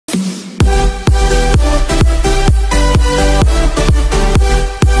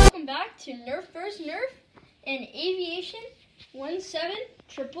and Aviation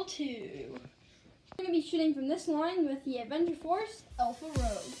 17222. We're going to be shooting from this line with the Avenger Force Alpha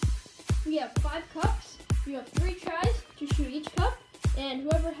Rogue. We have 5 cups. You have 3 tries to shoot each cup, and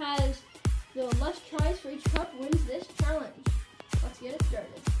whoever has the less tries for each cup wins this challenge. Let's get it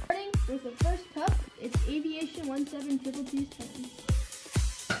started. Starting with the first cup, it's Aviation 17222's turn.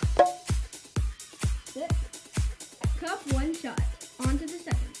 Sip. Cup, 1 shot. On to the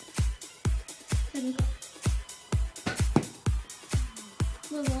second. Second cup.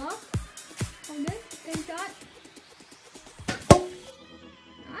 Level off. All good. Second shot.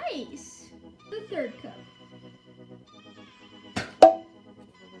 Nice. The third cup.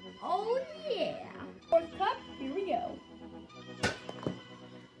 Oh yeah. Fourth cup. Here we go.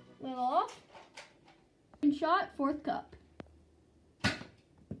 Level off. Second shot. Fourth cup.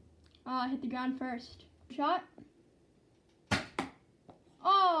 Hit the ground first. Shot.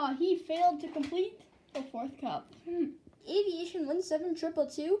 He failed to complete the fourth cup. Aviation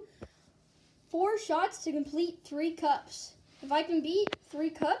 17222, 4 shots to complete 3 cups. If I can beat 3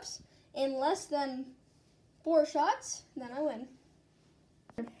 cups in less than 4 shots, then I win.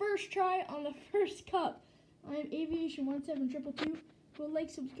 The first try on the first cup. I am Aviation 17222. Go like,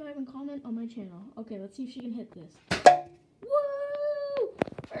 subscribe, and comment on my channel. Okay, let's see if she can hit this. Woo!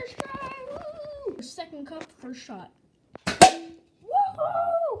 First try! Woo! Second cup, first shot.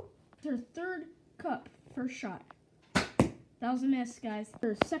 Woo! Her third cup, first shot. That was a miss, guys.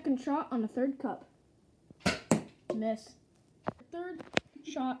 Her second shot on the third cup. Miss. Third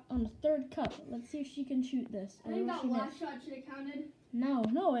shot on the third cup. Let's see if she can shoot this. I think that last shot should have counted.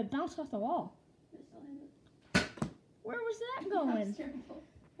 No, it bounced off the wall. Where was that going? That was terrible.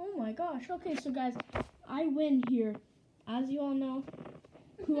 Oh my gosh. Okay, so guys, I win here. As you all know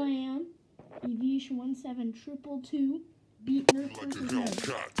who I am. Aviation 17222. Beat Nerf.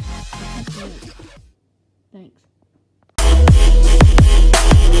 Thanks.